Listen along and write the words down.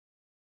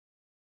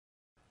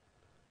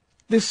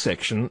This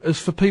section is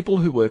for people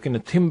who work in a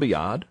timber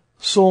yard,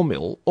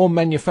 sawmill or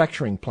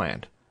manufacturing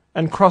plant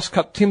and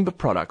cross-cut timber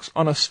products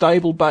on a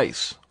stable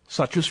base,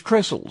 such as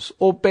trestles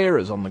or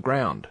bearers on the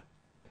ground.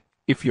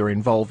 If you're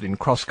involved in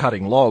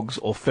cross-cutting logs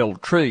or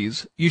felled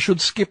trees, you should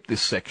skip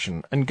this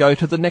section and go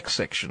to the next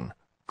section,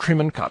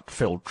 Trim and Cut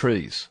Felled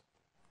Trees.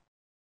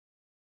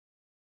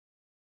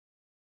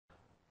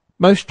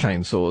 Most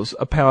chainsaws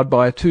are powered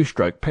by a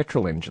two-stroke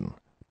petrol engine,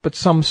 but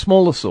some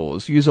smaller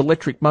saws use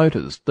electric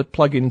motors that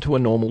plug into a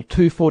normal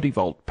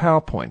 240-volt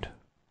power point.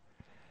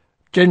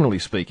 Generally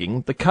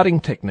speaking, the cutting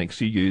techniques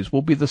you use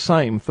will be the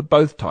same for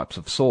both types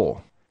of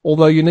saw,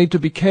 although you need to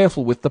be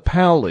careful with the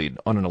power lead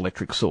on an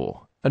electric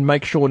saw and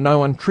make sure no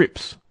one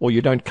trips or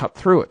you don't cut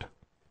through it.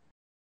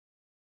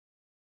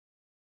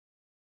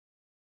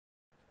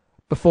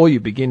 Before you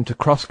begin to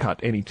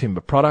cross-cut any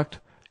timber product,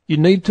 you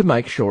need to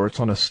make sure it's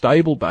on a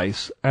stable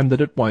base and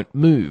that it won't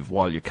move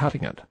while you're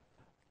cutting it.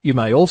 You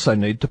may also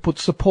need to put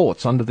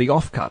supports under the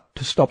offcut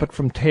to stop it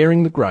from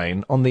tearing the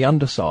grain on the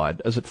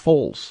underside as it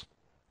falls.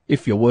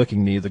 If you're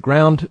working near the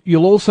ground,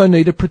 you'll also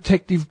need a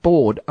protective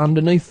board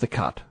underneath the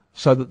cut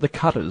so that the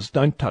cutters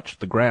don't touch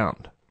the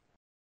ground.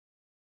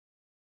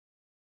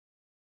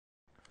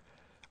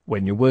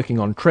 When you're working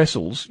on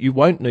trestles, you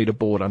won't need a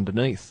board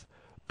underneath,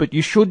 but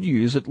you should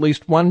use at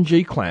least one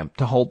G-clamp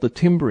to hold the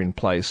timber in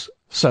place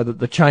so that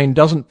the chain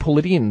doesn't pull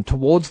it in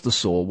towards the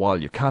saw while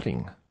you're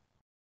cutting.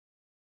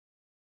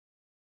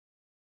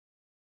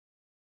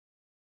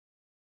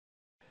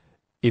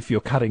 If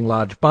you're cutting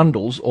large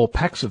bundles or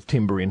packs of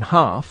timber in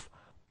half,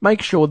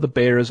 make sure the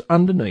bearers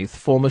underneath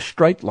form a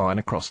straight line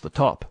across the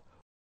top.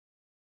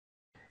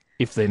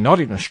 If they're not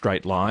in a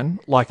straight line,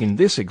 like in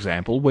this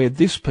example where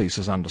this piece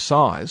is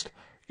undersized,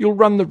 you'll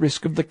run the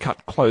risk of the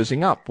cut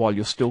closing up while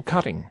you're still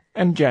cutting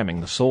and jamming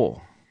the saw.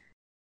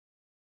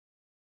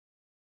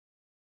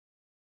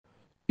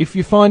 If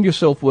you find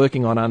yourself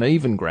working on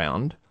uneven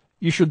ground,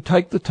 you should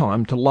take the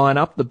time to line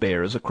up the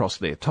bearers across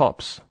their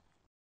tops.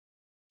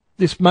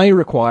 This may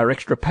require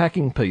extra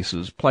packing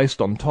pieces placed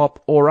on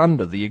top or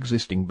under the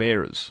existing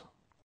bearers.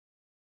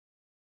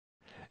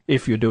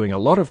 If you're doing a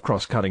lot of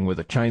cross-cutting with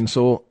a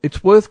chainsaw,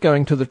 it's worth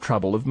going to the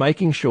trouble of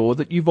making sure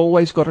that you've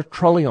always got a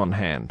trolley on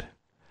hand.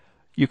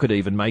 You could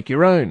even make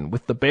your own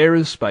with the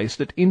bearers spaced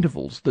at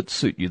intervals that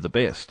suit you the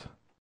best.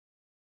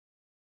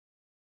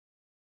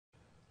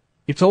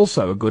 It's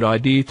also a good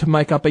idea to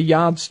make up a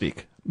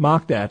yardstick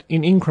marked out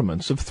in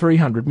increments of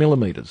 300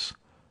 millimeters,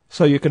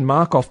 so you can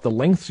mark off the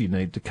lengths you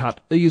need to cut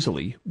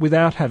easily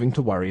without having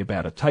to worry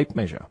about a tape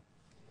measure.